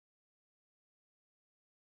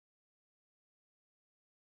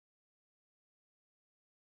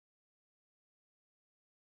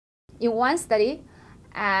in one study,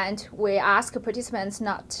 and we asked participants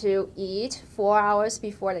not to eat 4 hours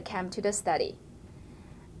before they came to the study.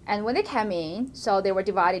 And when they came in, so they were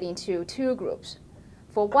divided into 2 groups.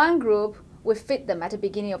 For one group, we fed them at the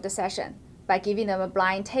beginning of the session by giving them a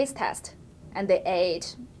blind taste test, and they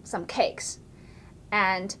ate some cakes.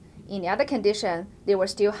 And in the other condition, they were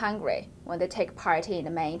still hungry when they take part in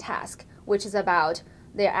the main task, which is about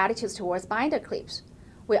their attitudes towards binder clips.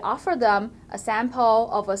 We offer them a sample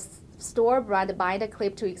of a store brand binder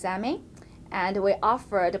clip to examine, and we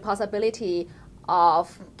offer the possibility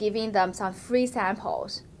of giving them some free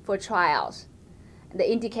samples for trials. They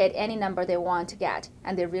indicate any number they want to get,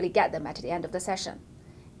 and they really get them at the end of the session.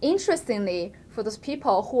 Interestingly, for those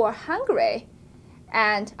people who are hungry,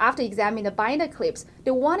 and after examining the binder clips,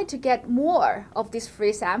 they wanted to get more of these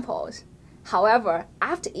free samples. However,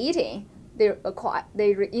 after eating, they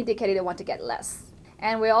indicated they want to get less.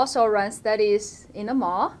 And we also run studies in the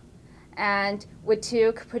mall, and we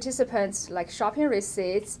took participants like shopping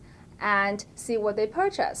receipts and see what they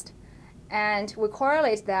purchased. And we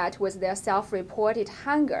correlate that with their self-reported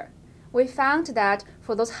hunger. We found that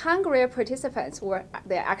for those hungrier participants,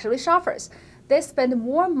 they're actually shoppers, they spend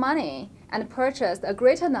more money and purchased a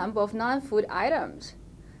greater number of non-food items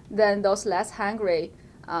than those less hungry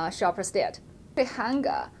shoppers did. The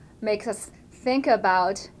hunger makes us think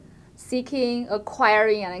about seeking,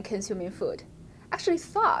 acquiring, and consuming food. Actually,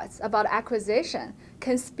 thoughts about acquisition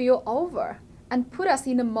can spill over and put us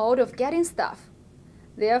in the mode of getting stuff.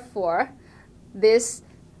 Therefore, these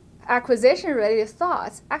acquisition-related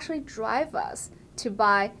thoughts actually drive us to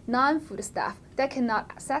buy non-food stuff that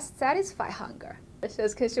cannot satisfy hunger. As a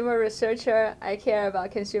consumer researcher, I care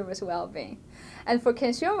about consumers' well-being. And for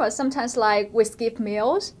consumers, sometimes like we skip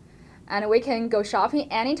meals, and we can go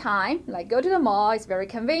shopping anytime, like go to the mall, it's very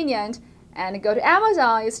convenient, and go to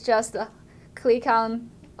Amazon, it's just click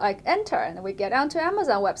on enter, and we get onto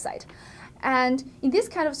Amazon website. And in these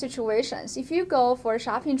kind of situations, if you go for a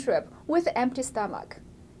shopping trip with an empty stomach,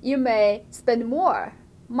 you may spend more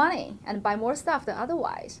money and buy more stuff than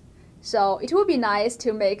otherwise. So it would be nice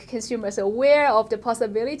to make consumers aware of the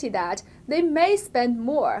possibility that they may spend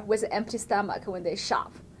more with an empty stomach when they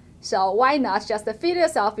shop. So why not just feed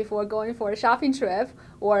yourself before going for a shopping trip?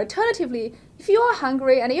 Or alternatively, if you are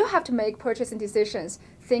hungry and you have to make purchasing decisions,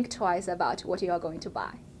 think twice about what you are going to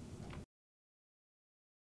buy.